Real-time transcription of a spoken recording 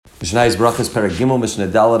Mishnah is Berachos Perek Gimel Mishnah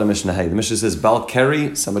Daled Mishnah Hey. The Mishnah says Bal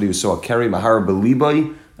Keri, somebody who saw a Keri Mahar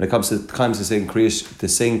Belibai. When it comes to saying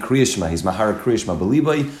Kriya Shema, he's Mahar Kriya Shema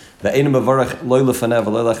Belibai. The Einim Bavarach Loy Lefanev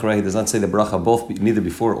Loy Lachrei. He does not say the bracha both neither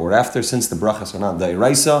before or after, since the brachas are not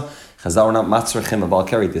Dairaisa. Chazal are not Matzrechim a Bal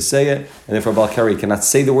Keri to say it, and therefore Bal Keri cannot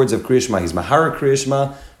say the words of Kriya Shema. He's Mahar Kriya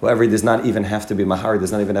Shema. However, he does not even have to be Mahar. He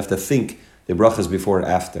does not even have to think the brachas before and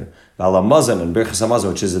after. V'ala mazan and berachos hamazon,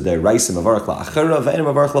 which is a de'raisa mavarach la'achara, ve'en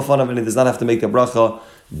mavarach lefanav, and he does not have to make the bracha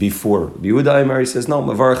before. Yehuda Aimer, he says no,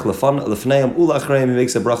 mavarach lefneim ulachreim. He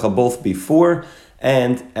makes a bracha both before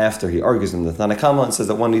and after. He argues in the Tanna Kama and says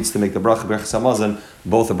that one needs to make the bracha berachos hamazon,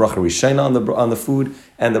 both the bracha rishayna on the food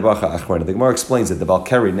and the bracha achrona. The Gemara explains that the Bal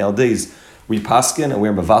Keri nowadays we paskin and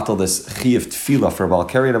we're mevatel this chiyuv tefila for Bal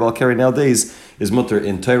Keri, and a Bal Keri nowadays is mutter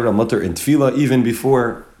in Torah, mutter in tefila, even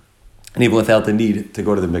before and even without the need to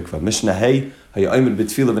go to the mikvah. Mishnah Hey,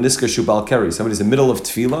 somebody's in the middle of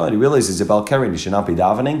tefillah and he realizes he's a Bal Keri and he should not be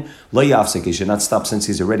davening. Lo yafsek, he should not stop since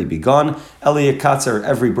he's already begun. Eli katzer,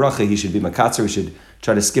 every bracha he should be makatzer. He should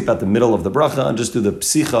try to skip out the middle of the bracha and just do the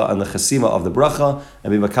psicha and the chasima of the bracha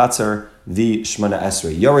and be makatzer the Shmona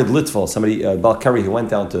Esrei. Yared Litval, somebody, Bal Keri, who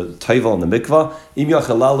went down to Taival in the mikvah.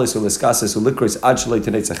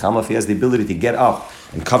 If he has the ability to get up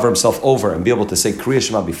and cover himself over and be able to say Kriya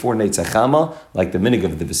Shema before Neitzachama, like the minig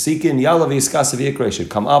of the Vesikin, Yalav Yiskasav Yikra,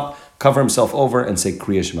 should come up, cover himself over and say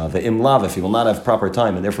Kriya Shema. The Imlav, if he will not have proper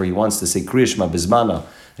time and therefore he wants to say Kriya Shema Bizmana,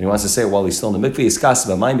 and he wants to say it while he's still in the mikveh, Yiskasav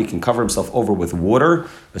Amayim, he can cover himself over with water,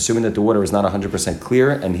 assuming that the water is not 100% clear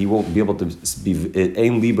and he won't be able to be,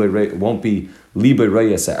 won't be Libe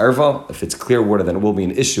Reyes Erva. If it's clear water, then it will be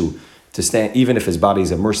an issue to stand, even if his body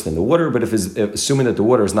is immersed in the water. But assuming that the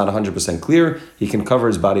water is not 100% clear, he can cover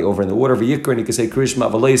his body over in the water. And he can say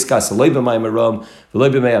Krishma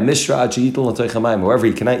however,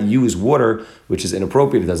 he cannot use water which is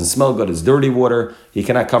inappropriate, it doesn't smell good, it's dirty water. He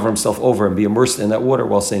cannot cover himself over and be immersed in that water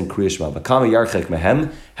while saying Kriya Shema.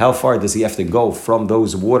 How far does he have to go from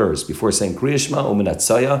those waters before saying Kriya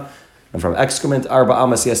Shema? And from excrement, Arba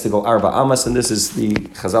Amas, he has to go Arba Amas, and this is the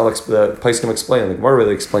Chazal, Paiskim explain, the Gemara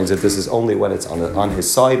really explains that this is only when it's on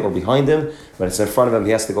his side or behind him. When it's in front of him,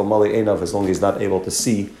 he has to go Mali Einav, as long as he's not able to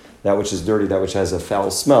see that which is dirty, that which has a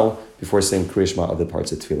foul smell, before saying Kriya Shema other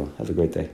parts of Tefillah. Have a great day.